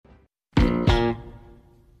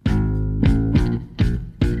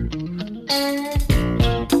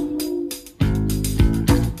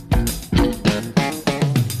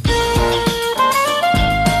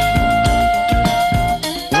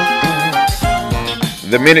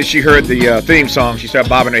The minute she heard the theme song, she started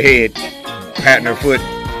bobbing her head, patting her foot,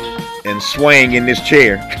 and swaying in this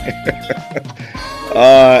chair.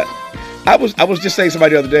 I was just saying to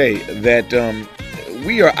somebody the other day that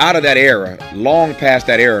we are out of that era, long past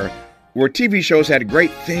that era, where TV shows had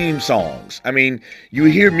great theme songs. I mean, you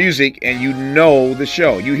hear music and you know the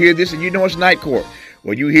show. You hear this and you know it's Night Court.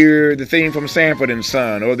 Or you hear the theme from Sanford and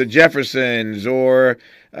Son, or the Jeffersons, or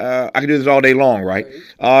I can do this all day long, right?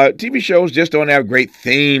 TV shows just don't have great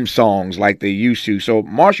theme songs like they used to. So,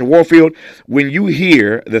 Marsha Warfield, when you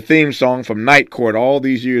hear the theme song from Night Court all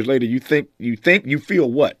these years later, you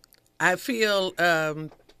feel what? I feel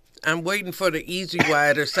I'm waiting for the easy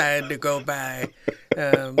rider sign to go by.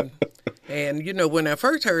 And, you know, when I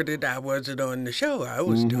first heard it, I wasn't on the show. I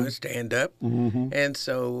was doing stand-up. And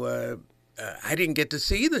so I didn't get to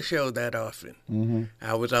see the show that often.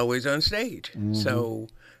 I was always on stage. So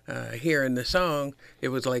hearing the song, it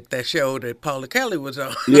was like that show that Paula Kelly was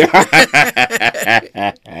on. Yeah.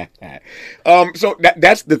 So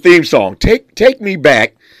that's the theme song. Take me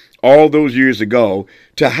back all those years ago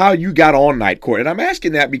to how you got on Night Court. And I'm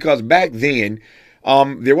asking that because back then,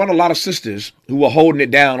 there weren't a lot of sisters who were holding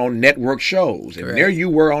it down on network shows. And there you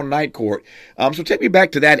were on Night Court. So take me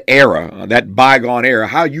back to that era, that bygone era,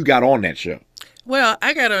 how you got on that show. Well,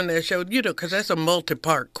 I got on that show, you know, because that's a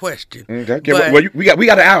multi-part question. Okay. Well, we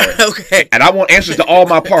got an hour. Okay. And I want answers to all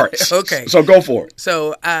my parts. Okay. So go for it.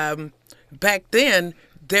 So back then,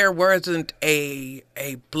 there wasn't a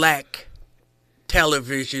black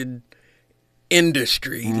television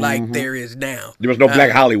industry like there is now. There was no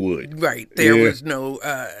black Hollywood. Right. There was no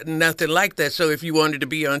nothing like that. So if you wanted to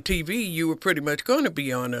be on TV, you were pretty much going to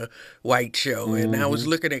be on a white show. And I was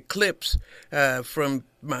looking at clips from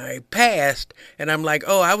my past, and I'm like,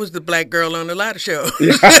 oh, I was the black girl on a lot of shows.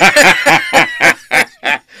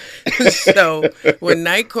 So when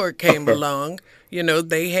Night Court came along, you know,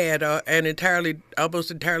 they had an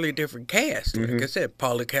almost entirely different cast. Like I said,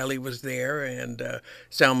 Paula Kelly was there, and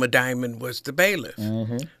Selma Diamond was the bailiff.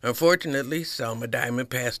 Unfortunately, Selma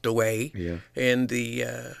Diamond passed away in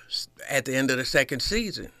at the end of the second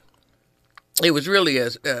season. It was really a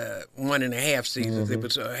 1.5 seasons. It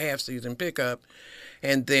was a half-season pickup,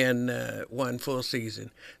 and then one full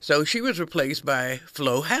season. So she was replaced by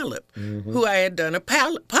Flo Hallop, who I had done a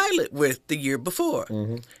pilot with the year before.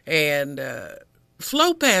 And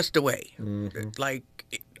Flo passed away,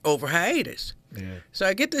 like over hiatus. So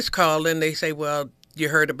I get this call, and they say, well, you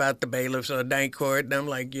heard about the bailiffs on Night Court? And I'm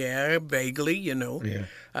like, yeah, vaguely, you know.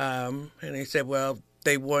 And they said, well,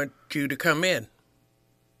 they want you to come in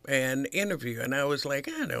and interview. And I was like,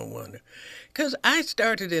 I don't want to. Because I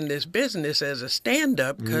started in this business as a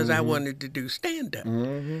stand-up because I wanted to do stand-up.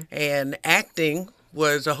 And acting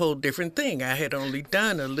was a whole different thing. I had only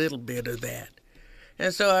done a little bit of that.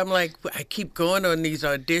 And so I'm like, I keep going on these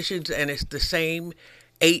auditions, and it's the same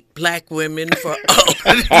 8 black women for all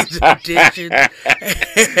of these auditions.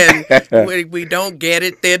 And we don't get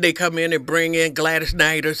it. Then they come in and bring in Gladys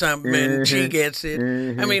Knight or something, and she gets it.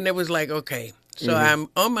 I mean, it was like, okay. So I'm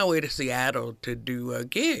on my way to Seattle to do a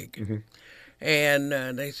gig. And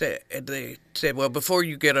they said, well, before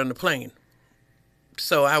you get on the plane.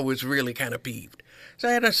 So I was really kind of peeved. So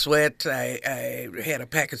I had a sweat. I had a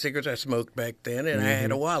pack of cigarettes I smoked back then, and I had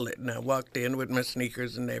a wallet. And I walked in with my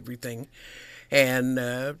sneakers and everything. And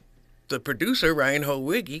the producer, Ryan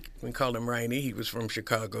Holwiggy, we call him Rhiney, he was from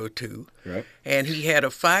Chicago too. Right. And he had a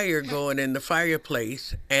fire going in the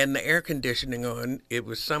fireplace and the air conditioning on. It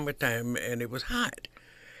was summertime and it was hot.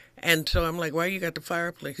 And so I'm like, why you got the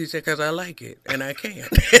fireplace? He said, because I like it, and I can.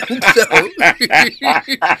 And so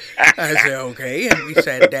I said, okay. And we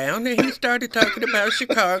sat down, and he started talking about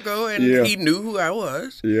Chicago, and he knew who I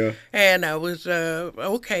was. And I was,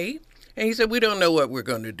 okay. And he said, we don't know what we're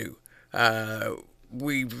going to do.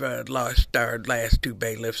 We've lost our last 2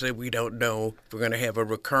 bailiffs, and we don't know if we're going to have a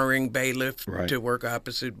recurring bailiff to work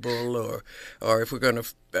opposite Bull, or if we're going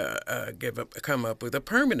to come up with a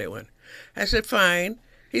permanent one. I said, fine.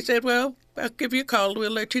 He said, well, I'll give you a call. We'll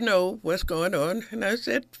let you know what's going on. And I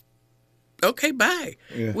said, okay, bye.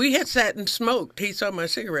 We had sat and smoked. He saw my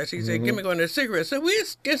cigarettes. He said, give me one of the cigarettes. So we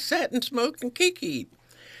just sat and smoked and kikied.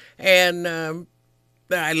 And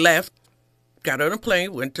I left, got on a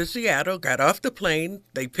plane, went to Seattle, got off the plane.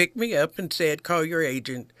 They picked me up and said, call your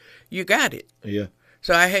agent. You got it.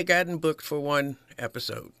 So I had gotten booked for 1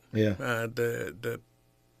 episode. The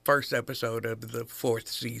first episode of the 4th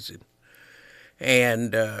season.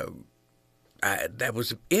 And that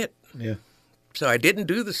was it. So I didn't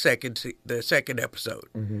do the second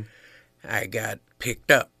episode. I got picked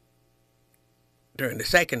up during the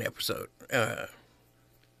second episode.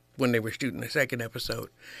 when they were shooting the second episode.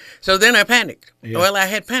 So then I panicked. Yeah. Well, I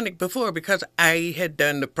had panicked before because I had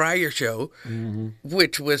done the prior show,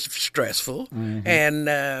 which was stressful, and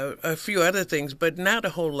a few other things, but not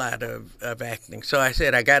a whole lot of acting. So I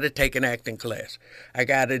said, I got to take an acting class. I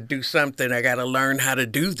got to do something. I got to learn how to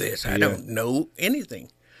do this. I don't know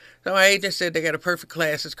anything. So my agent said they got a perfect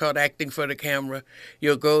class. It's called Acting for the Camera.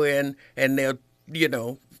 You'll go in and they'll,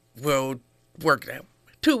 will work out.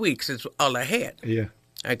 2 weeks is all I had. Yeah.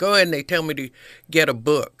 I go in, they tell me to get a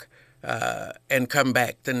book and come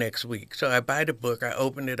back the next week. So I buy the book. I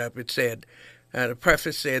open it up. It said, the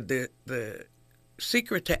preface said that the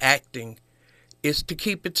secret to acting is to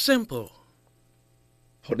keep it simple.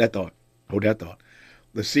 Hold that thought.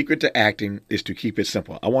 The secret to acting is to keep it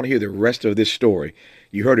simple. I want to hear the rest of this story.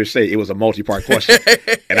 You heard her say it was a multi-part question,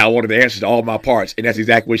 and I wanted the answers to all my parts, and that's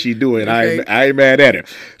exactly what she's doing. Okay. I ain't mad at her.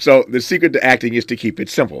 So the secret to acting is to keep it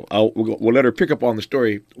simple. We'll let her pick up on the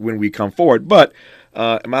story when we come forward. But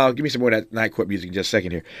Miles, give me some more of that Night Court music in just a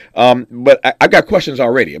second here. But I've got questions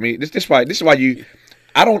already. I mean, this is why you.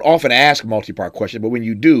 I don't often ask multi-part questions, but when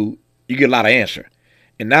you do, you get a lot of answer.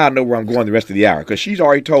 And now I know where I'm going the rest of the hour because she's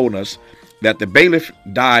already told us that the bailiff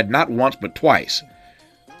died not once but twice.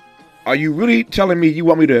 Are you really telling me you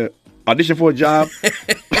want me to audition for a job?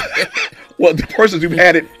 Well, the persons who've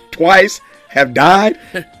had it twice have died?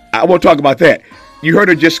 I won't talk about that. You heard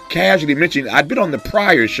her just casually mention, I'd been on the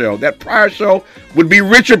Pryor show. That Pryor show would be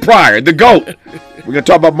Richard Pryor, the GOAT. We're going to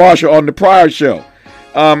talk about Marsha on the Pryor show.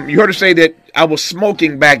 You heard her say that I was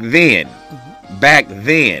smoking back then. Back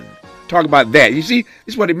then. Talk about that. You see,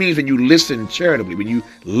 this is what it means when you listen charitably, when you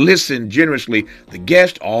listen generously. The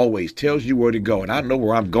guest always tells you where to go, and I know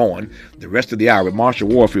where I'm going the rest of the hour with Marsha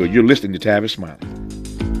Warfield. You're listening to Tavis Smiley.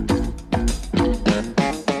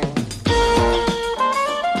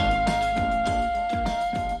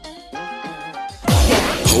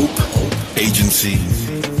 Hope, agency,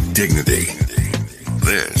 dignity.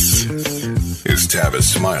 This is Tavis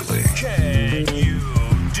Smiley. Can you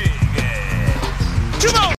dig it?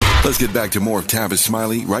 Come on! Let's get back to more of Tavis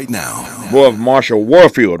Smiley right now. More of Marsha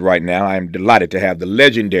Warfield right now. I'm delighted to have the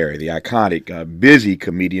legendary, the iconic, busy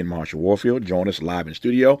comedian Marsha Warfield join us live in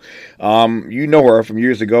studio. You know her from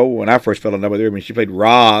years ago when I first fell in love with her when she played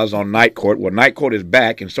Roz on Night Court. Well, Night Court is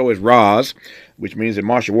back, and so is Roz, which means that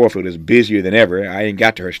Marsha Warfield is busier than ever. I ain't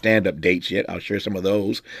got to her stand-up dates yet. I'll share some of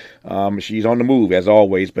those. She's on the move, as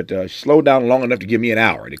always, but slowed down long enough to give me an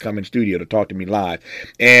hour to come in studio to talk to me live.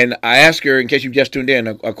 And I asked her, in case you just tuned in,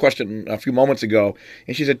 a question a few moments ago,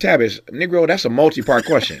 and she said, Tavis, Negro, that's a multi-part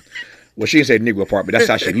question. Well, she didn't say Negro part, but that's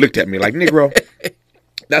how she looked at me, like, Negro,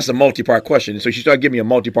 that's a multi-part question. And so she started giving me a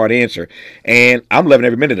multi-part answer, and I'm loving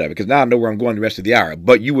every minute of it because now I know where I'm going the rest of the hour.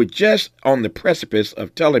 But you were just on the precipice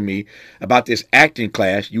of telling me about this acting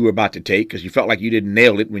class you were about to take because you felt like you didn't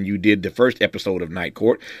nail it when you did the first episode of Night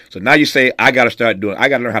Court. So now you say, I got to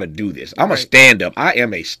learn how to do this. I'm a stand-up. I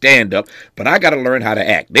am a stand-up, but I got to learn how to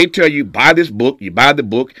act. They tell you, buy this book. You buy the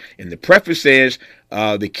book, and the preface says,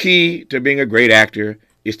 the key to being a great actor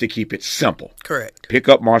is to keep it simple. Correct. Pick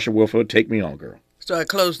up Marsha Warfield. Take me on, girl. So I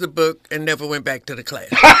closed the book and never went back to the class.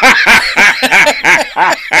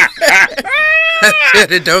 I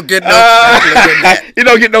said it don't get no simpler than that. You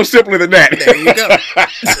don't get no simpler than that. There you go.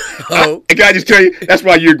 So, And can I just tell you, that's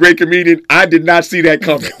why you're a great comedian. I did not see that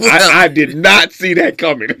coming. I did not see that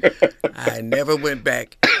coming. I never went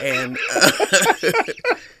back. And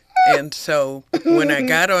so when I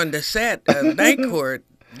got on the set of Night Court,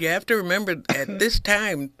 you have to remember at this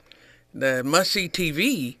time, the must-see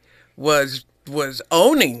TV was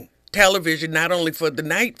owning television, not only for the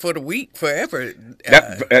night, for the week, forever.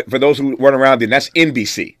 For those who weren't around then, that's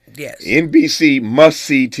NBC. Yes. NBC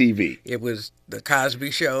must-see TV. It was the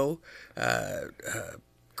Cosby Show,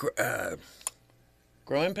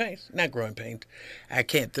 Growing Pains? Not Growing Pains. I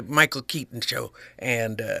can't. The Michael Keaton Show.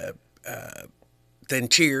 And then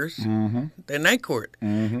Cheers. Mm-hmm. Then Night Court.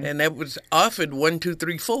 Mm-hmm. And that was often 1, 2,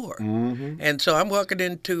 3, 4. Mm-hmm. And so I'm walking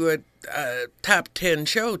into a top 10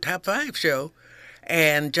 show, top 5 show.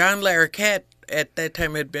 And John Larroquette at that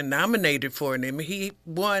time had been nominated for an Emmy. He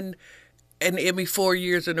won an Emmy 4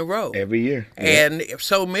 years in a row. Every year. And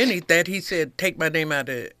so many that he said, take my name out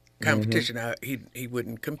of competition. He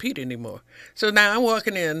wouldn't compete anymore. So now I'm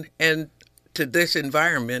walking in and to this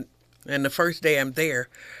environment, and the first day I'm there,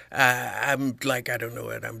 I'm like, I don't know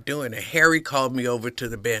what I'm doing. And Harry called me over to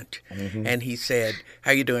the bench, and he said, how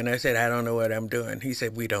you doing? I said, I don't know what I'm doing. He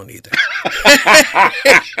said, we don't either.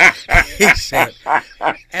 He said,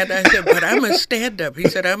 and I said, but I'm a stand-up. He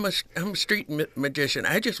said, I'm a street magician.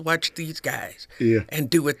 I just watch these guys and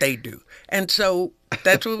do what they do. And so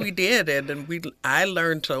that's what we did, and I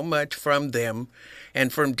learned so much from them.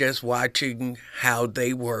 and from just watching how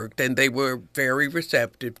they worked, and they were very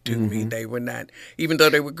receptive to me. They were not, even though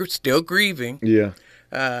they were still grieving. Yeah.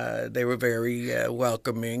 They were very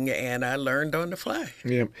welcoming, and I learned on the fly.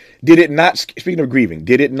 Yeah. Did it not, speaking of grieving,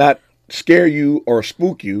 did it not scare you or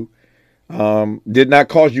spook you? Did not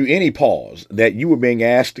cause you any pause that you were being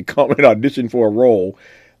asked to come and audition for a role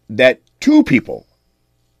that two people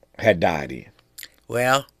had died in?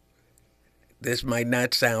 Well, this might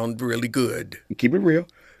not sound really good, Keep it real.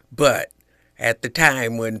 but at the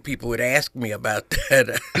time when people would ask me about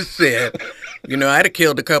that, I said, I'd have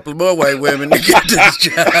killed a couple more white women to get this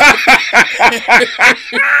job.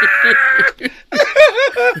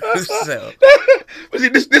 So, But see,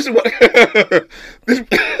 this is what this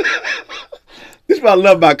is what I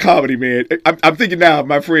love about comedy, man. I'm thinking now of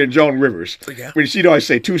my friend Joan Rivers. Yeah. When she'd always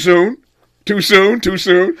say, too soon, too soon, too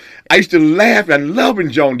soon. I used to laugh and love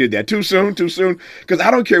when Joan did that. Too soon, too soon. Because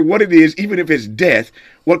I don't care what it is, even if it's death,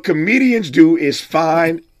 what comedians do is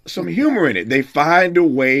find some humor in it. They find a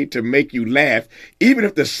way to make you laugh, even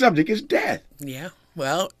if the subject is death. yeah.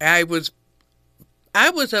 Well, I was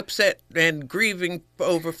upset and grieving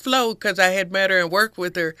over Flo because I had met her and worked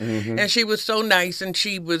with her, and she was so nice. And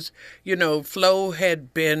she was, Flo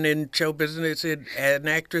had been in show business an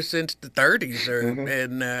actress since the 30s,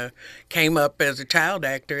 and came up as a child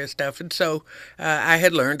actor and stuff. And so I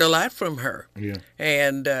had learned a lot from her. Yeah.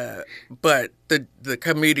 And but the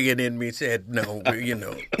comedian in me said, no, you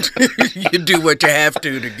do what you have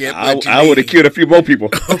to get what you I would have need. killed a few more people.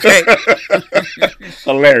 Okay.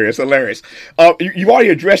 Hilarious. You've already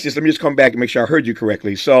addressed this. Let me just come back and make sure I heard you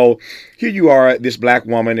correctly. So here you are, this black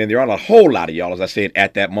woman, and there aren't a whole lot of y'all, as I said,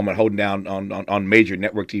 at that moment, holding down on major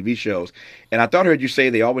network TV shows. And I thought I heard you say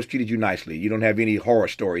they always treated you nicely. You don't have any horror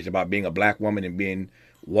stories about being a black woman and being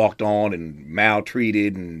walked on and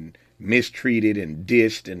maltreated and mistreated and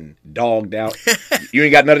dissed and dogged out. You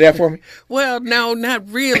ain't got none of that for me? Well, no, not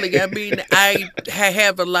really. I mean, I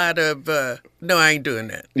have a lot of, no, I ain't doing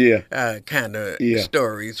that. Yeah. Kind of Yeah.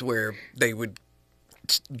 stories where they would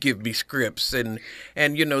give me scripts. And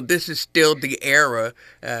this is still the era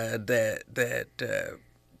that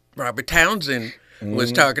Robert Townsend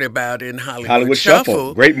was talking about in Hollywood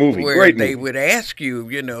Shuffle. Great movie. Where Great they movie. would ask you,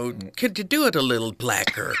 could you do it a little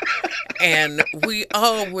blacker? And we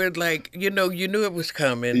all were like, you knew it was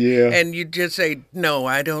coming. Yeah. And you just say, no,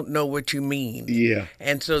 I don't know what you mean. Yeah.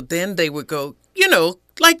 And so then they would go,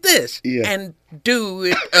 like this. Yeah. And do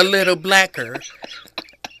it a little blacker.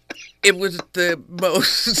 It was the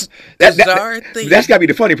most bizarre thing. That's got to be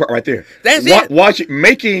the funny part right there. That's it. Watch it,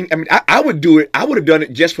 making, I mean, I would do it, I would have done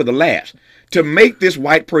it just for the laughs. To make this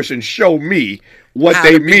white person show me what How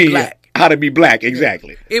they to be mean. black. How to be black,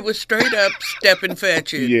 exactly. It was straight up step and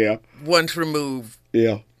fetch it. Yeah. Once removed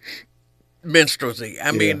Yeah. minstrelsy.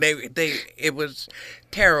 I mean, it was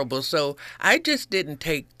terrible. So I just didn't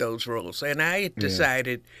take those roles. And I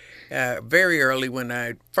decided very early when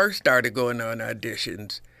I first started going on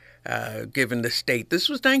auditions, given the state. This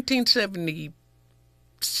was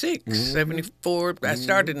 1976, 74. I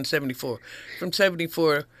started in 74. From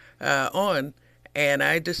 74 on, and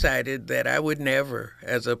I decided that I would never,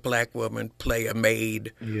 as a black woman, play a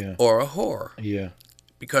maid or a whore. Yeah.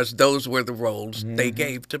 Because those were the roles they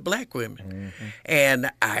gave to black women.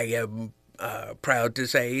 And I am proud to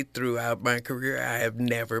say throughout my career, I have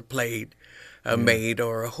never played a maid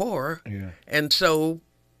or a whore. Yeah. And And so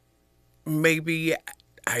maybe,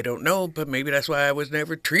 I don't know, but maybe that's why I was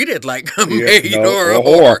never treated like a maid or a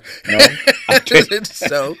whore. No.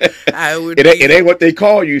 So I would It ain't what they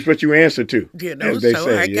call you, it's what you answer to. As they so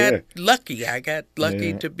say. I Yeah. got lucky. I got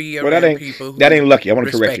lucky to be Well, around that ain't, people who that ain't lucky. I want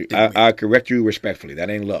to correct you. respected me. I correct you respectfully. That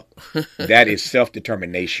ain't luck. That is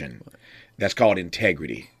self-determination. That's called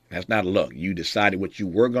integrity. That's not luck. You decided what you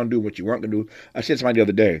were going to do, what you weren't going to do. I said to somebody the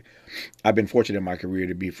other day, I've been fortunate in my career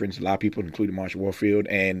to be friends with a lot of people, including Marsha Warfield.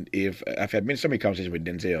 And I've had so many conversations with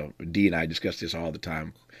Denzel. D and I discuss this all the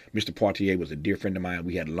time. Mr. Poitier was a dear friend of mine.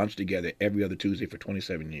 We had lunch together every other Tuesday for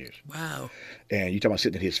 27 years. Wow. And you talk about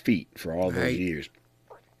sitting at his feet for all those Right. years.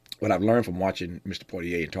 What I've learned from watching Mr.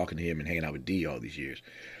 Poitier and talking to him and hanging out with D all these years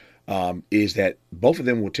is that both of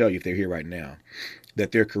them will tell you, if they're here right now,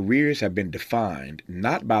 that their careers have been defined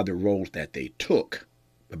not by the roles that they took,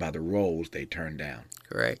 but by the roles they turned down.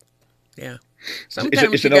 Correct. Yeah. it's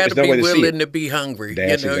Sometimes you another- got it's to another be way to see willing it. to be hungry.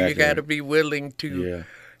 That's you exactly got to right. be willing to.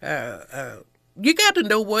 You got to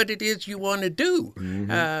know what it is you want to do.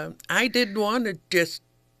 I didn't want to just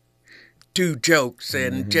do jokes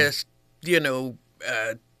and just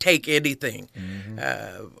take anything.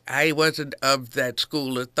 I wasn't of that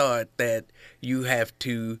school of thought that you have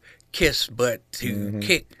to kiss butt to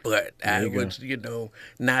kick butt. I was,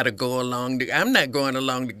 not a go along. I'm not going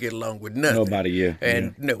along to get along with nothing. Nobody, yeah.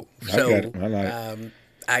 And no. I So got it. I like it.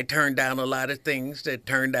 I turned down a lot of things that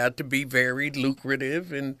turned out to be very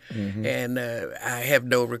lucrative, and I have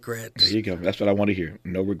no regrets. There you go. That's what I want to hear.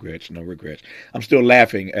 No regrets. No regrets. I'm still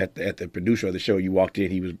laughing at the producer of the show. You walked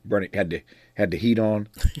in. He was burning. Had the heat on.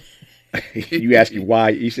 You ask him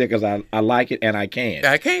why. He said, "Because I like it and I can."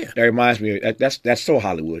 I can. That reminds me. That's so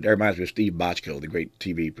Hollywood. That reminds me of Steve Bochco, the great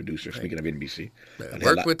TV producer. Speaking of NBC,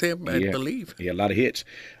 Worked with him, I believe. He had a lot of hits.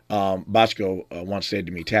 Bochco once said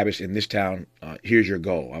to me, "Tavis, in this town, here's your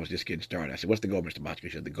goal." I was just getting started. I said, "What's the goal, Mr. Bochco?" He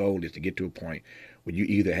said, "The goal is to get to a point where you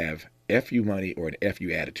either have FU money or an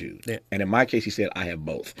FU attitude." Yeah. And in my case, he said, "I have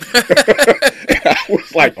both." I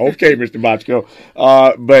was like, "Okay, Mr. Bochco,"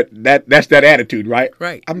 but that's that attitude, right?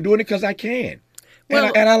 Right. I'm doing it because I can,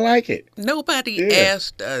 Well, and I like it. Nobody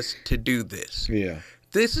asked us to do this. Yeah.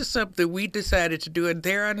 This is something we decided to do, and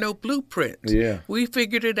there are no blueprints. Yeah. We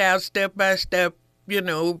figured it out step by step,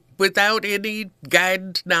 without any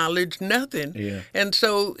guidance, knowledge, nothing. Yeah. And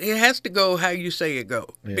so it has to go how you say it go,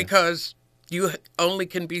 because you only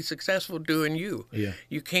can be successful doing you. Yeah.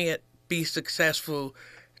 You can't be successful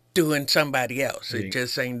doing somebody else. It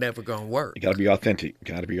just ain't never going to work. You got to be authentic.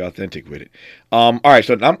 Got to be authentic with it. All right,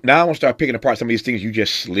 so now I want to start picking apart some of these things you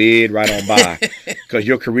just slid right on by because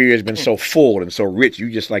your career has been so full and so rich.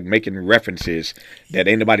 You just like making references that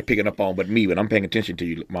ain't nobody picking up on but me, but I'm paying attention to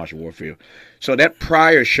you, Marsha Warfield. So that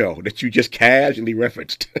prior show that you just casually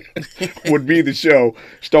referenced would be the show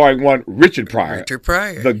starring one Richard Pryor. Richard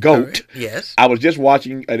Pryor. The GOAT. Right. Yes. I was just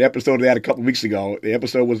watching an episode of that a couple of weeks ago. The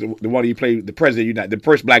episode was the one he played the president, the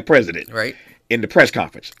first black president. Right. In the press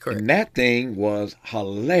conference. Correct. And that thing was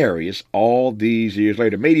hilarious all these years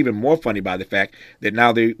later. Made even more funny by the fact that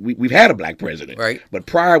now we've had a black president. Right. But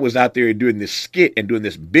Pryor was out there doing this skit and doing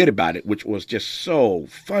this bit about it, which was just so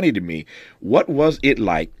funny to me. What was it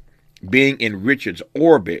like being in Richard's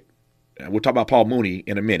orbit? We'll talk about Paul Mooney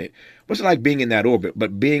in a minute. What's it like being in that orbit,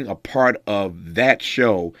 but being a part of that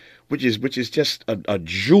show, which is just a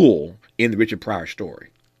jewel in the Richard Pryor story?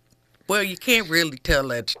 Well, you can't really tell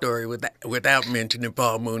that story without mentioning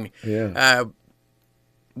Paul Mooney. Yeah.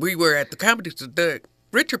 We were at the Comedy Store. The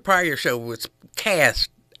Richard Pryor show was cast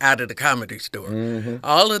out of the Comedy Store. Mm-hmm.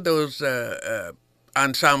 All of those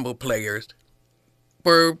ensemble players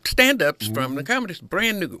were stand-ups from the Comedy Store,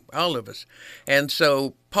 brand new, all of us. And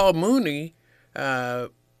so Paul Mooney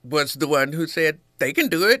was the one who said they can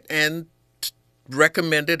do it and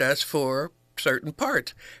recommended us for certain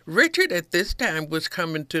parts. Richard at this time was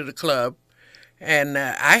coming to the club, and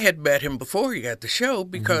I had met him before he got the show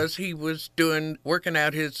because he was working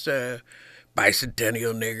out his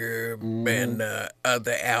Bicentennial Nigger and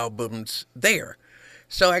other albums there.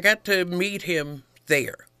 So I got to meet him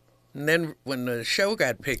there. And then when the show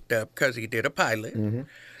got picked up, because he did a pilot,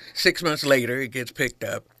 6 months later it gets picked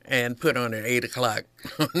up and put on at 8 o'clock.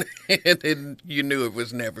 And then you knew it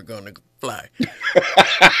was never going to fly.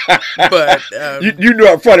 But you knew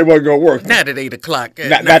up front it wasn't going to work. Not at 8 o'clock.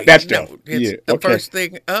 Not that stuff. No, it's the first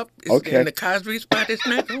thing up is in the Cosby spot. It's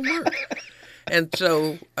not going to work. And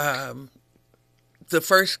so the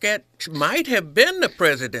first sketch might have been the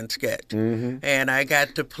president sketch. And I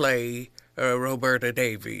got to play Roberta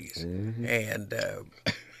Davies. And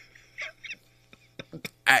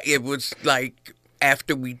it was like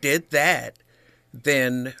after we did that,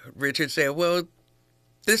 then Richard said, well,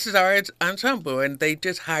 this is our ensemble. And they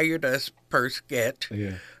just hired us per sketch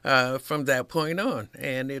from that point on.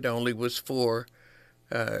 And it only was 4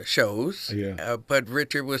 shows. But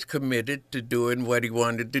Richard was committed to doing what he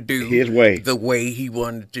wanted to do. His way. The way he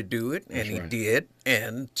wanted to do it. And That's he right. did.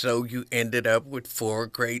 And so you ended up with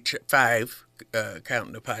 5,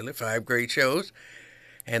 counting the pilot, 5 great shows.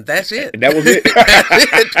 And that's it. And that was it.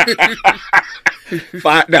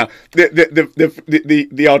 Fine. Now,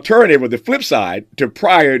 the alternative or the flip side to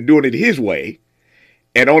Pryor doing it his way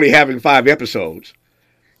and only having 5 episodes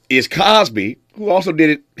is Cosby, who also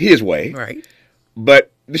did it his way. Right.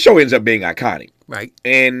 But the show ends up being iconic. Right.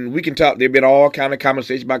 And we can talk, there have been all kind of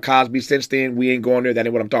conversations about Cosby since then. We ain't going there. That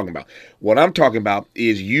ain't what I'm talking about. What I'm talking about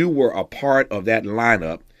is you were a part of that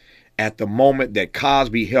lineup at the moment that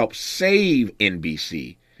Cosby helped save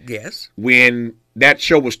NBC. Yes. When that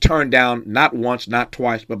show was turned down not once, not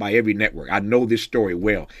twice, but by every network. I know this story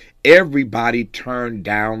well. Everybody turned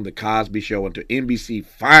down the Cosby Show until NBC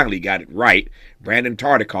finally got it right. Brandon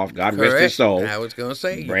Tartikoff, God rest his soul. I was going to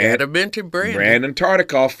say, you got to mention Brandon. Brandon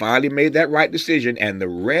Tartikoff finally made that right decision, and the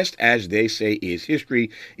rest, as they say, is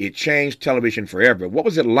history. It changed television forever. What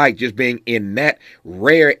was it like just being in that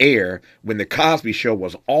rare air when the Cosby Show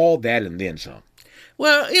was all that and then some?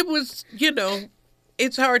 Well, it was,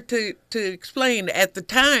 it's hard to explain. At the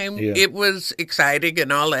time, Yeah. it was exciting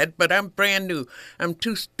and all that, but I'm brand new. I'm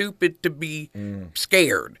too stupid to be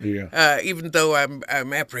scared. Yeah. Even though I'm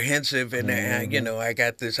apprehensive and I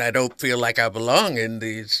got this. I don't feel like I belong in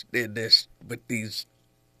this with these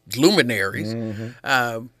luminaries.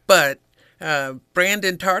 But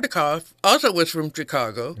Brandon Tartikoff also was from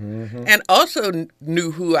Chicago and also knew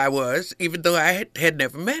who I was, even though I had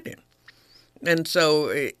never met him. And so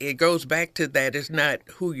it goes back to that. It's not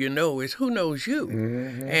who you know, it's who knows you.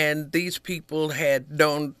 And these people had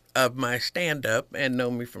known of my stand-up and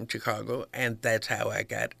known me from Chicago, and that's how I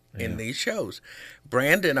got in these shows.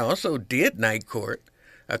 Brandon also did Night Court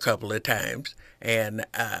a couple of times, and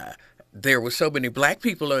there were so many black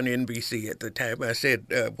people on NBC at the time. I said,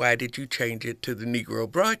 why did you change it to the Negro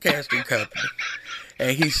Broadcasting Company?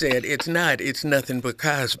 And he said, it's nothing but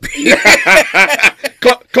Cosby.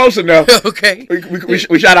 Close enough. Okay.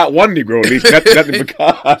 We shot out one Negro at least. Nothing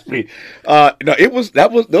but Cosby. No,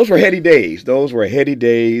 those were heady days. Those were heady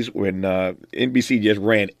days when NBC just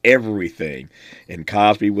ran everything, and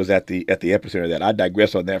Cosby was at the epicenter of that. I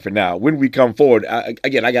digress on that for now. When we come forward, I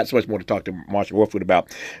got so much more to talk to Marsha Warfield about.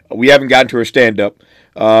 We haven't gotten to her stand-up.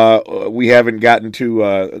 We haven't gotten to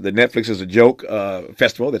the Netflix is a Joke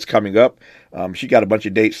festival that's coming up. She got a bunch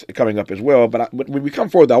of dates coming up as well. But when we come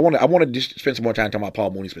forward, I want to just spend some more time talking about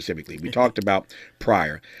Paul Mooney specifically. We talked about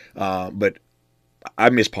Pryor, but I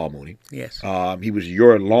miss Paul Mooney. Yes. He was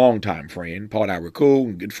your longtime friend. Paul and I were cool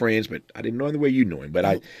and good friends, but I didn't know him the way you knew him. But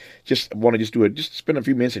I just want to just spend a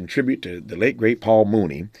few minutes in tribute to the late, great Paul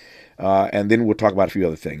Mooney. And then we'll talk about a few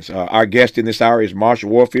other things. Our guest in this hour is Marsha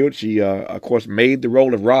Warfield. She, of course, made the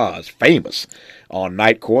role of Roz famous on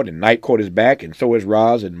Night Court, and Night Court is back, and so is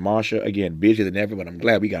Roz. And Marsha, again, busier than ever, but I'm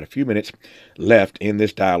glad we got a few minutes left in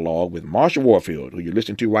this dialogue with Marsha Warfield, who you're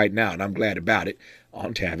listening to right now, and I'm glad about it,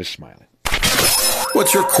 on Tavis Smiley.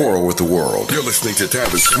 What's your quarrel with the world? You're listening to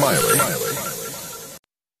Tavis Smiley.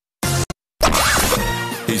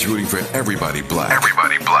 He's rooting for everybody black.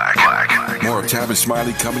 Everybody black. More of Tavis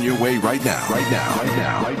Smiley coming your way right now.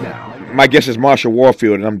 My guest is Marsha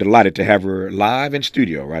Warfield, and I'm delighted to have her live in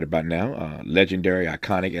studio right about now. Legendary,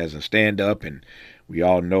 iconic as a stand-up, and we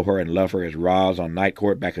all know her and love her as Roz on Night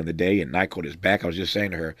Court back in the day, and Night Court is back. I was just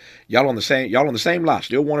saying to her, y'all on the same lot,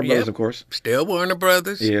 still Warner Brothers, of course. Still Warner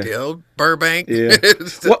Brothers, still Burbank. Yeah.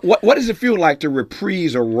 What does it feel like to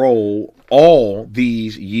reprise a role all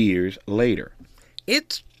these years later?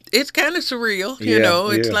 It's kind of surreal, you know.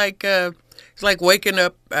 It's like waking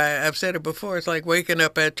up. I've said it before. It's like waking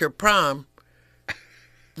up at your prom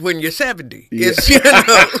when you're 70. Yeah. It's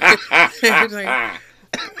it's like,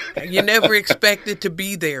 you never expected to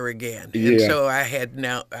be there again, and so I had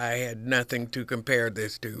nothing to compare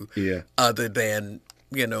this to, other than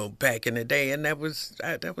back in the day, and that was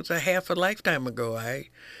a half a lifetime ago. I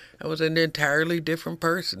was an entirely different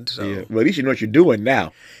person. So, well, at least you know what you're doing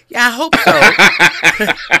now. Yeah, I hope so.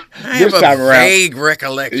 I have a vague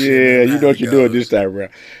recollection. Yeah, you know what you're doing this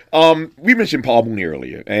time around. We mentioned Paul Mooney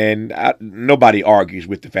earlier, and nobody argues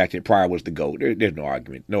with the fact that Pryor was the GOAT. There's no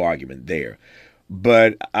argument there.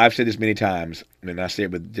 But I've said this many times, and I say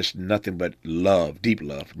it with just nothing but love, deep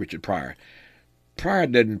love for Richard Pryor. Pryor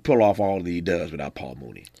doesn't pull off all that he does without Paul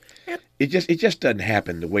Mooney. It just doesn't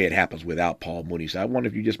happen the way it happens without Paul Mooney. So I wonder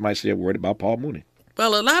if you just might say a word about Paul Mooney.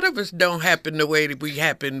 Well, a lot of us don't happen the way that we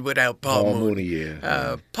happen without Paul Mooney.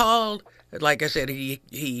 Paul, like I said,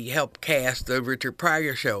 he helped cast the Richard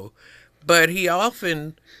Pryor show. But he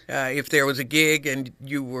often, if there was a gig and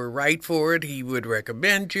you were right for it, he would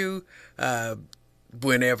recommend you.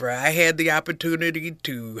 Whenever I had the opportunity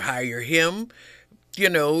to hire him,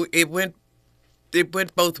 it went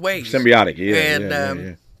both ways. Symbiotic,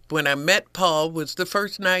 And when I met Paul was the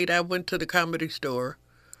first night I went to the Comedy Store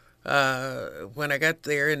when I got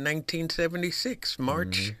there in 1976,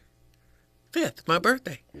 March 5th, my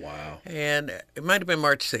birthday. Wow. And it might have been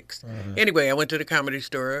March 6th. Anyway, I went to the Comedy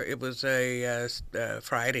Store. It was a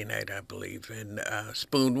Friday night, I believe, and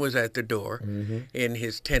Spoon was at the door in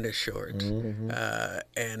his tennis shorts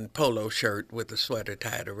and polo shirt with a sweater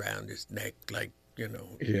tied around his neck, like,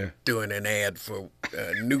 doing an ad for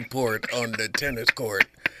Newport on the tennis court.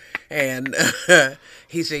 And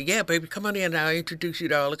he said, yeah, baby, come on in. I'll introduce you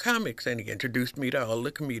to all the comics. And he introduced me to all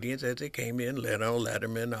the comedians as they came in. Leno,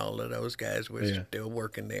 Letterman, all of those guys were still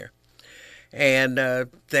working there. And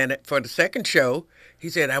then for the second show, he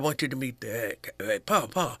said, I want you to meet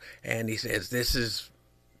Paul. And he says, this is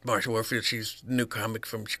Marsha Warfield. She's a new comic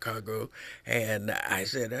from Chicago. And I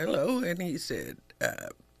said, hello. And he said,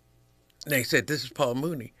 they said, "This is Paul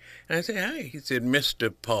Mooney." And I said, "Hi." He said,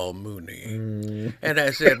 "Mr. Paul Mooney." And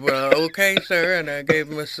I said, "Well, okay, sir." And I gave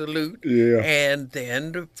him a salute. Yeah. And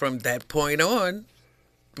then from that point on,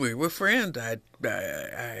 we were friends. I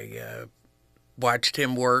watched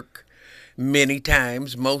him work many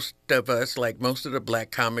times. Most of us, like most of the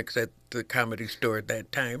black comics at the Comedy Store at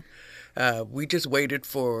that time, we just waited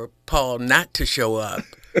for Paul not to show up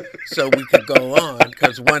so we could go on.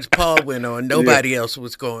 Because once Paul went on, nobody else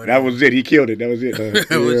was going That on. was it. He killed it. That was it.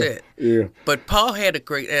 That was it. Yeah. But Paul had a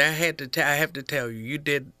great. And I have to tell you, you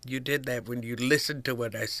did that when you listened to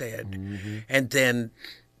what I said, and then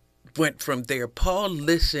went from there. Paul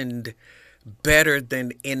listened better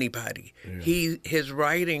than anybody. His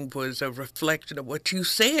writing was a reflection of what you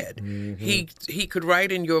said. He could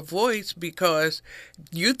write in your voice because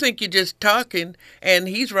you think you're just talking, and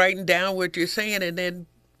he's writing down what you're saying and then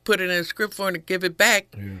put it in a script form and give it back.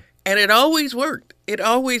 And it always worked. It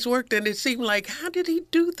always worked, and it seemed like, how did he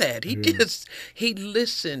do that? He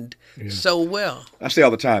listened so well. I say all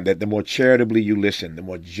the time that the more charitably you listen, the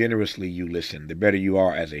more generously you listen, the better you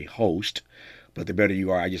are as a host, but the better you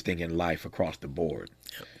are, I just think, in life across the board.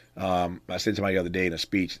 I said to somebody the other day in a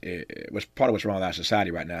speech, it was part of what's wrong with our society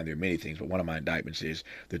right now. There are many things, but one of my indictments is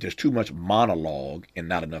that there's too much monologue and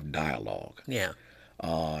not enough dialogue. Yeah.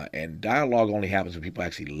 And dialogue only happens when people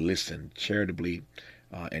actually listen charitably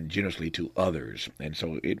and generously to others. And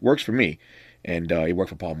so it works for me, and it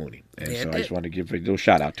worked for Paul Mooney. And Yeah, so it I just did. wanted to give a little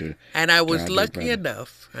shout out to. And I was our dear lucky brother.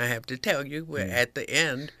 enough, I have to tell you, at the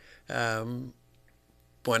end,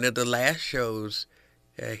 one of the last shows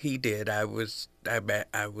he did, I was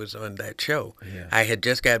on that show. Yeah. I had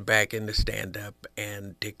just got back into stand-up,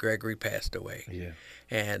 and Dick Gregory passed away. Yeah.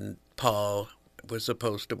 And Paul was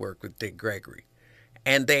supposed to work with Dick Gregory.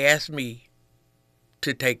 And they asked me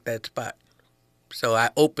to take that spot. So I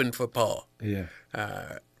opened for Paul Yeah.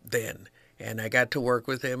 then. And I got to work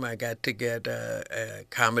with him. I got to get a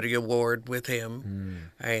comedy award with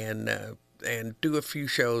him, and do a few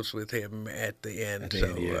shows with him at the end. At the so,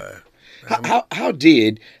 end, yeah.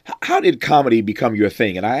 How did comedy become your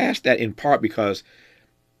thing? And I ask that in part because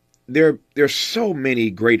there's so many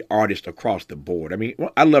great artists across the board. I mean,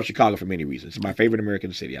 I love Chicago for many reasons. It's my favorite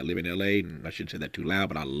American city. I live in L.A., and I shouldn't say that too loud,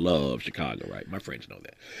 but I love Chicago, right? My friends know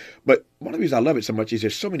that. But one of the reasons I love it so much is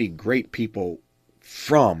there's so many great people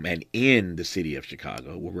from and in the city of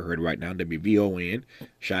Chicago, where we're heard right now, WVON.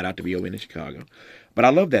 Shout out to VON in Chicago. But I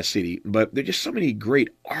love that city. But there's just so many great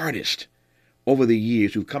artists over the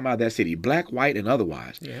years who've come out of that city, black, white, and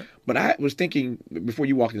otherwise. Yeah. But I was thinking before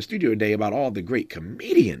you walked in the studio today about all the great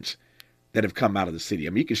comedians that have come out of the city.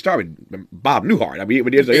 I mean, you can start with Bob Newhart. I mean,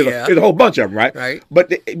 there's a whole bunch of them, right? Right.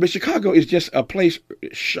 But Chicago is just a place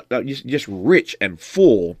just rich and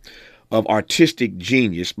full of artistic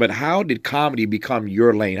genius. But how did comedy become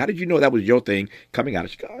your lane? How did you know that was your thing coming out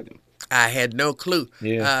of Chicago? I had no clue.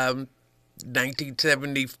 Yeah.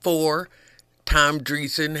 1974, Tom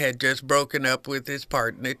Dreesen had just broken up with his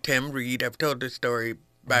partner, Tim Reed. I've told this story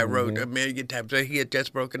by road a million times, but he had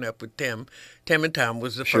just broken up with Tim. Tim and Tom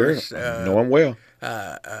was the first know him well.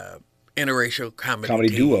 interracial comedy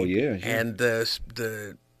team. Duo, yeah. And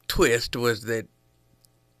the twist was that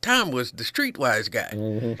Tom was the streetwise guy,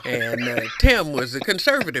 and Tim was the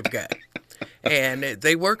conservative guy. And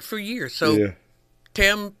they worked for years. So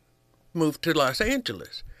Tim moved to Los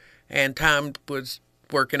Angeles, and Tom was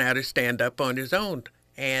working out his stand-up on his own.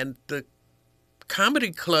 And the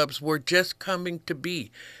comedy clubs were just coming to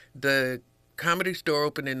be. The Comedy Store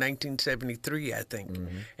opened in 1973, I think.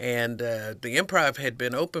 And the Improv had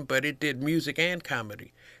been open, but it did music and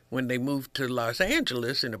comedy. When they moved to Los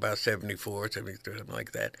Angeles in about 74, 73, something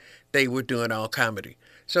like that, they were doing all comedy.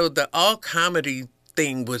 So the all comedy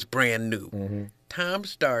thing was brand new. Tom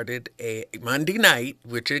started a Monday night,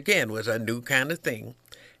 which again was a new kind of thing,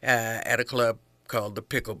 at a club called the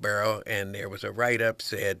Pickle Barrel, and there was a write-up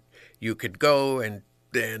said you could go and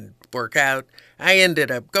then work out. I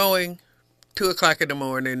ended up going, 2 o'clock in the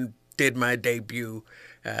morning, did my debut.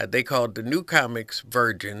 They called the new comics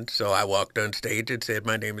virgins, so I walked on stage and said,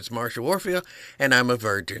 "My name is Marsha Warfield, and I'm a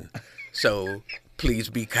virgin, so please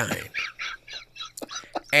be kind."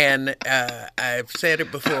 And I've said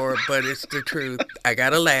it before, but it's the truth. I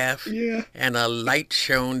got a laugh, and a light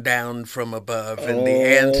shone down from above, and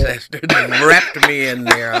the ancestors wrapped me in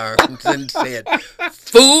their arms and said,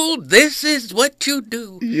 "Fool, this is what you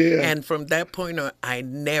do." And from that point on, I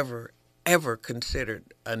never, ever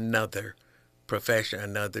considered another profession,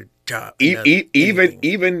 another job.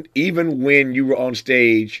 Even when you were on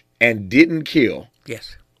stage and didn't kill,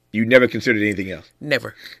 Yes. you never considered anything else.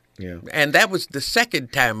 Never. Yeah. And that was the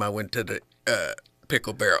second time I went to the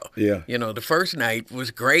Pickle Barrel. Yeah. You know, the first night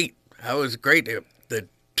was great. I was great. The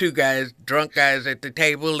two guys, drunk guys at the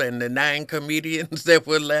table, and the 9 comedians that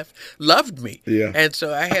were left loved me. Yeah. And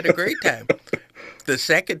so I had a great time. The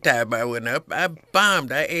second time I went up, I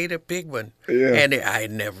bombed. I ate a big one. Yeah. And I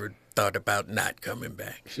never thought about not coming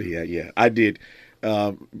back. So yeah. I did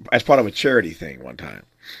as part of a charity thing one time.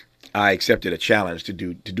 I accepted a challenge to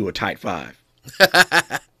do a tight 5.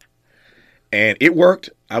 And it worked.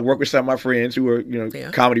 I worked with some of my friends who are,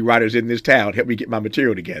 comedy writers in this town, helped me get my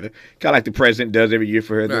material together. Kind of like the president does every year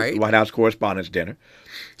for the White House Correspondents' Dinner.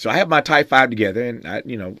 So I have my tight 5 together,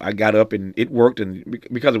 and I got up and it worked. And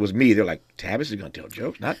because it was me, they're like, Tavis is going to tell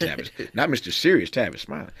jokes, not Tavis, not Mr. Serious Tavis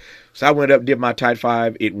Smiley. So I went up, did my tight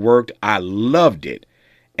 5. It worked. I loved it,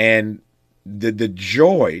 and the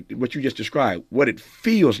joy, what you just described, what it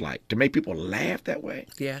feels like to make people laugh that way.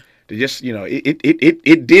 Yeah. To just,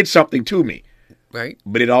 it did something to me. Right.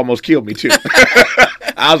 But it almost killed me, too.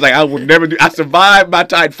 I was like, I would never do, I survived my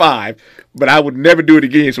tight 5, but I would never do it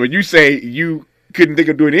again. So when you say you couldn't think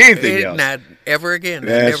of doing anything else. Not ever again.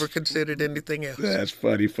 I never considered anything else. That's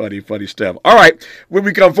funny stuff. All right. When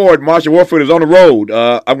we come forward, Marsha Warfield is on the road.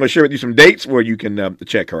 I'm going to share with you some dates where you can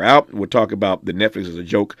check her out. We'll talk about the Netflix as a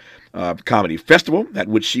Joke Comedy Festival, at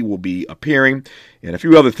which she will be appearing, and a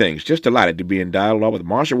few other things. Just delighted to be in dialogue with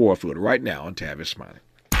Marsha Warfield right now on Tavis Smiley.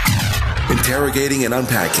 Interrogating and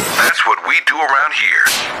unpacking. That's what we do around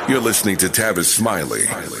here. You're listening to Tavis Smiley.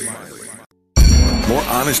 More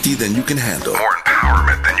honesty than you can handle. More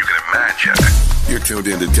empowerment than you can imagine. You're tuned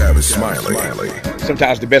in to Tavis Smiley.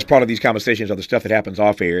 Sometimes the best part of these conversations are the stuff that happens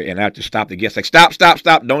off air, and I have to stop the guests. Like, stop.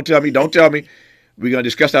 Don't tell me. We're going to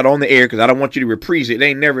discuss that on the air because I don't want you to reprise it. It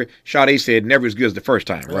ain't never, Sade said, never as good as the first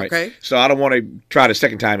time, right? Okay. So I don't want to try the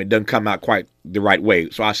second time. It doesn't come out quite the right way.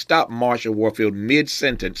 So I stopped Marsha Warfield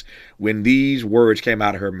mid-sentence when these words came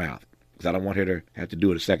out of her mouth because I don't want her to have to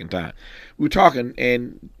do it a second time. We were talking,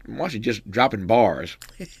 and Marsha just dropping bars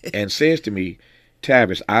and says to me,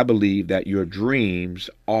 Tavis, I believe that your dreams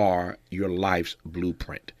are your life's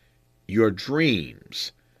blueprint. Your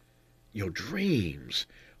dreams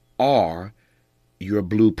are your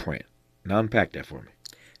blueprint. Now unpack that for me.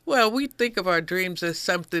 Well, we think of our dreams as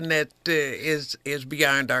something that is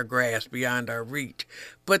beyond our grasp, beyond our reach.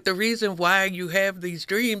 But the reason why you have these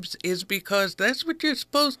dreams is because that's what you're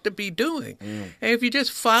supposed to be doing. And if you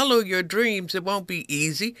just follow your dreams, it won't be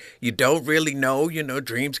easy. You don't really know,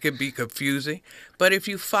 dreams can be confusing. But if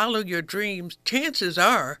you follow your dreams, chances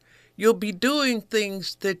are you'll be doing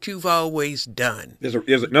things that you've always done.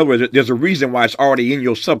 In other words, there's a reason why it's already in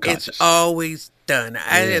your subconscious. It's always done.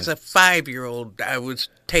 As a 5-year-old, I was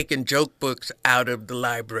taking joke books out of the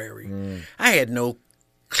library. I had no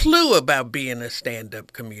clue about being a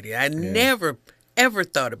stand-up comedian. I never, ever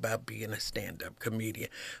thought about being a stand-up comedian.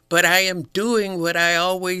 But I am doing what I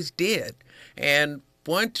always did. And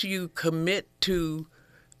once you commit to,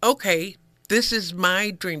 okay, this is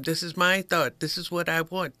my dream. This is my thought. This is what I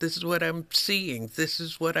want. This is what I'm seeing. This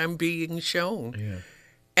is what I'm being shown. Yeah.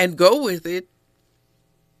 And go with it.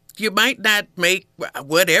 You might not make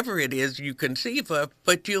whatever it is you conceive of,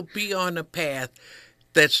 but you'll be on a path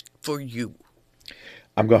that's for you.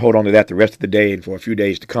 I'm going to hold on to that the rest of the day and for a few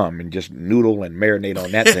days to come and just noodle and marinate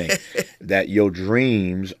on that thing, that your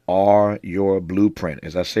dreams are your blueprint.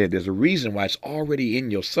 As I said, there's a reason why it's already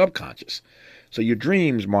in your subconscious. So your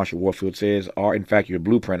dreams, Marsha Warfield says, are in fact your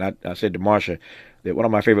blueprint. I said to Marsha that one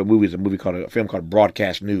of my favorite movies is a film called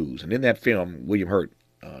Broadcast News. And in that film, William Hurt,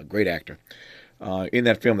 great actor, in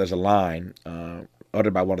that film there's a line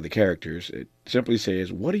uttered by one of the characters. It simply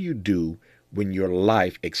says, what do you do when your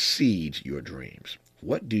life exceeds your dreams?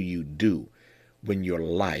 What do you do when your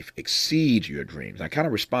life exceeds your dreams? I kind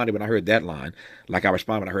of responded when I heard that line, like I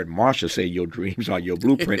responded when I heard Marsha say your dreams are your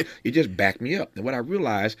blueprint. It just backed me up. And what I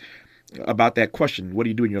realized about that question, what do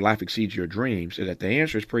you do when your life exceeds your dreams, is that the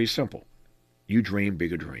answer is pretty simple. You dream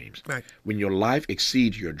bigger dreams. Right. When your life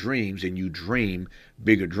exceeds your dreams and you dream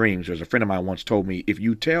bigger dreams. There's a friend of mine once told me, if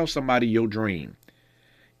you tell somebody your dream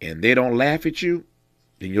and they don't laugh at you,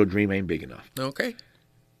 then your dream ain't big enough. Okay.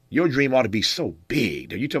 Your dream ought to be so big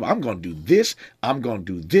that you tell me, I'm going to do this, I'm going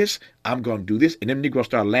to do this, I'm going to do this, and them Negroes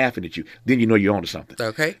start laughing at you. Then you know you're onto something.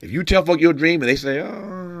 Okay. If you tell folk your dream and they say,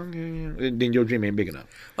 oh, okay, then your dream ain't big enough.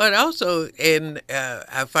 But also,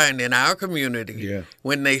 I find in our community,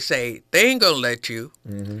 when they say they ain't going to let you,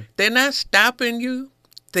 they're not stopping you.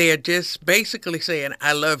 They're just basically saying,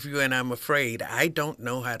 I love you and I'm afraid. I don't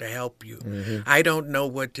know how to help you. I don't know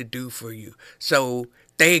what to do for you. So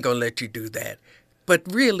they ain't going to let you do that. But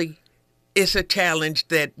really, it's a challenge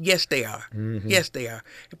that, yes, they are. Mm-hmm. Yes, they are.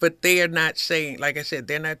 But they are not saying, like I said,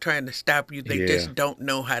 they're not trying to stop you. They Yeah. just don't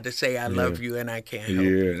know how to say, I love you and I can't help Yeah,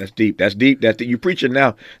 you. that's deep. That's deep. You preaching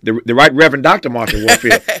now. The right Reverend Dr. Marsha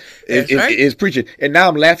Warfield is preaching. And now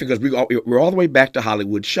I'm laughing because we're all the way back to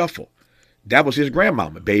Hollywood Shuffle. That was his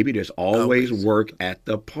grandmama, baby. There's always work at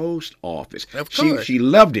the post office. Of course. She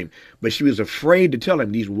loved him, but she was afraid to tell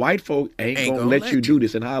him these white folk ain't gonna let you do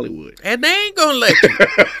this in Hollywood. And they ain't gonna let you.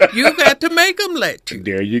 You got to make them let you.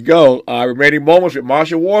 There you go. Remaining moments with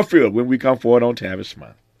Marsha Warfield when we come forward on Tavis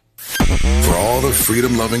Smiley. For all the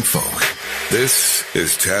freedom-loving folk, this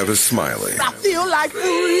is Tavis Smiley. I feel like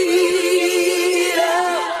freedom.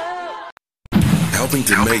 Helping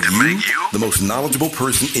to make you the most knowledgeable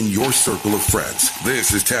person in your circle of friends.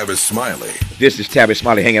 This is Tavis Smiley. This is Tavis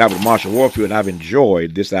Smiley hanging out with Marsha Warfield, and I've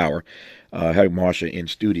enjoyed this hour having Marsha in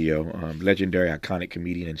studio. Legendary, iconic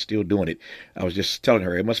comedian, and still doing it. I was just telling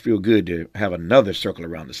her it must feel good to have another circle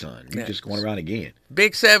around the sun. You're just going around again.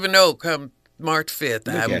 Big 7-0 come March 5th.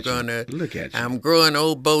 Look at you. I'm growing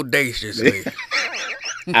old bodaciously.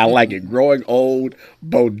 I like it. Growing old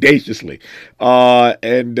bodaciously.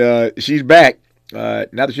 And she's back.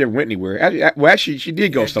 Not that she ever went anywhere. Actually, she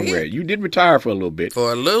did go somewhere. You did retire for a little bit.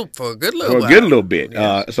 For a good little bit.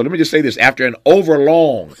 Yes. So let me just say this: after an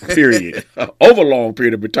overlong period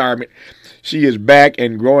of retirement, she is back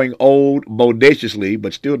and growing old bodaciously,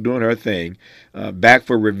 but still doing her thing. Back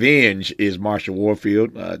for revenge is Marsha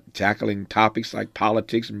Warfield, tackling topics like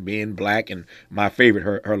politics and being black, and my favorite,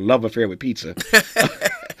 her love affair with pizza.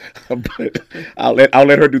 But I'll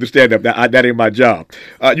let her do the stand-up. That ain't my job.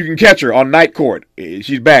 You can catch her on Night Court.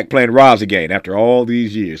 She's back playing Roz again after all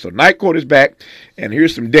these years. So Night Court is back, and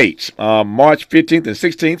here's some dates. March 15th and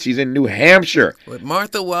 16th, she's in New Hampshire. With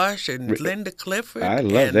Martha Wash and Linda Clifford. I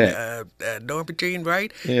love that. Norma Jean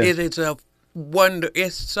Wright. Yeah. It is a wonder.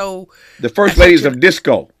 It's so... The First Ladies of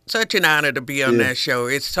Disco. Such an honor to be on that show.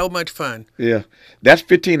 It's so much fun. Yeah. That's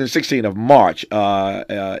 15 and 16 of March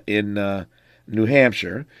in New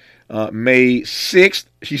Hampshire. May 6th,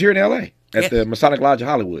 she's here in L.A. at the Masonic Lodge of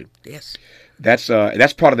Hollywood. Yes. That's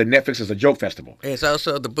part of the Netflix as a Joke Festival. It's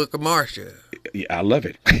also the Book of Marsha. Yeah, I love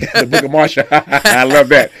it. The Book of Marsha. I love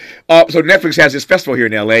that. So Netflix has this festival here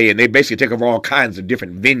in L.A., and they basically take over all kinds of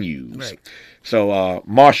different venues. Right. So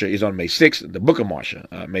Marsha is on May 6th, the Book of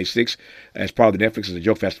Marsha, May 6th, as part of the Netflix as a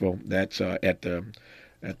Joke Festival. That's at the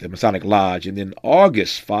Masonic Lodge. And then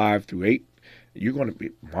August 5 through 8, you're going to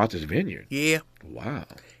be Martha's Vineyard. Yeah. Wow.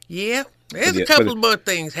 Yeah, there's a couple more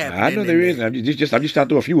things happening. I know there is. I'm just trying to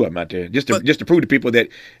throw a few of them out there, just to prove to people that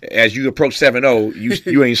as you approach 7-0,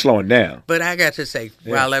 you ain't slowing down. But I got to say,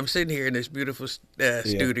 while I'm sitting here in this beautiful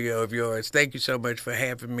studio of yours, thank you so much for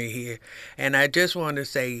having me here. And I just want to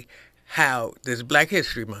say how this is Black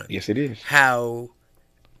History Month. Yes, it is. How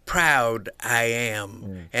proud I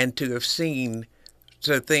am and to have seen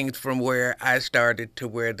the things from where I started to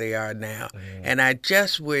where they are now. And I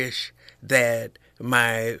just wish that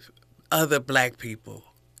my other black people,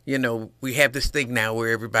 we have this thing now where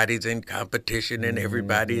everybody's in competition and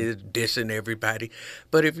everybody is dissing everybody.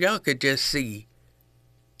 But if y'all could just see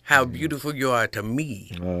how beautiful you are to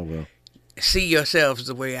me, see yourselves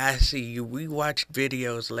the way I see you. We watched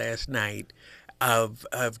videos last night of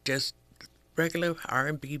just regular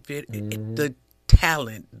R&B the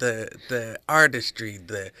talent, the artistry,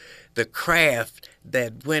 the craft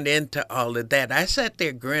that went into all of that. I sat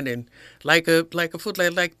there grinning like a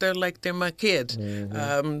footlight, like they're my kids.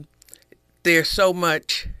 There's so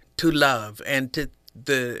much to love, and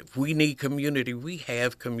we need community. We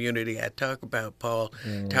have community. I talk about Paul,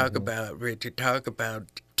 talk about Richard, talk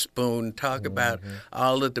about Spoon, talk about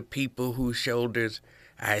all of the people whose shoulders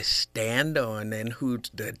I stand on, and who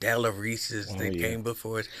the Della Reeses that came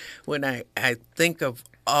before us. When I think of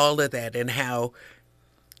all of that and how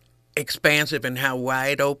expansive and how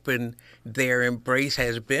wide open their embrace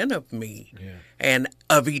has been of me and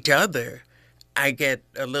of each other, I get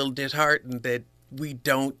a little disheartened that we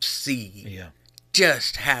don't see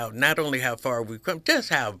just how, not only how far we've come, just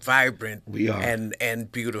how vibrant we are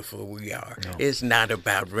and beautiful we are. No. It's not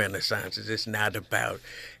about renaissances. It's not about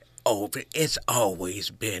it's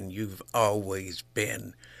always been, you've always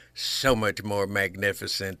been so much more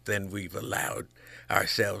magnificent than we've allowed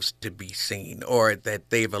ourselves to be seen, or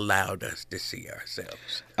that they've allowed us to see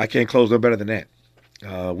ourselves. I can't close no better than that.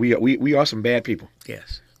 We are some bad people.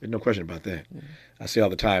 Yes. There's no question about that. I say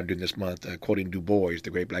all the time during this month, quoting Du Bois,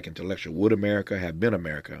 the great black intellectual, would America have been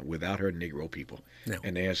America without her Negro people? No.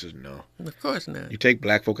 And the answer is no. Of course not. You take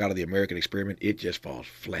black folk out of the American experiment, it just falls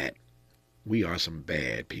flat. We are some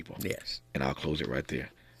bad people. Yes. And I'll close it right there.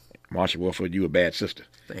 Marsha Warfield, you a bad sister.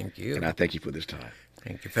 Thank you. And I thank you for this time.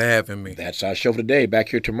 Thank you for having me. That's our show for today. Back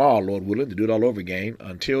here tomorrow, Lord willing, to do it all over again.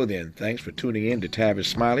 Until then, thanks for tuning in to Tavis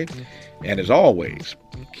Smiley. And as always,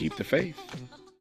 keep the faith.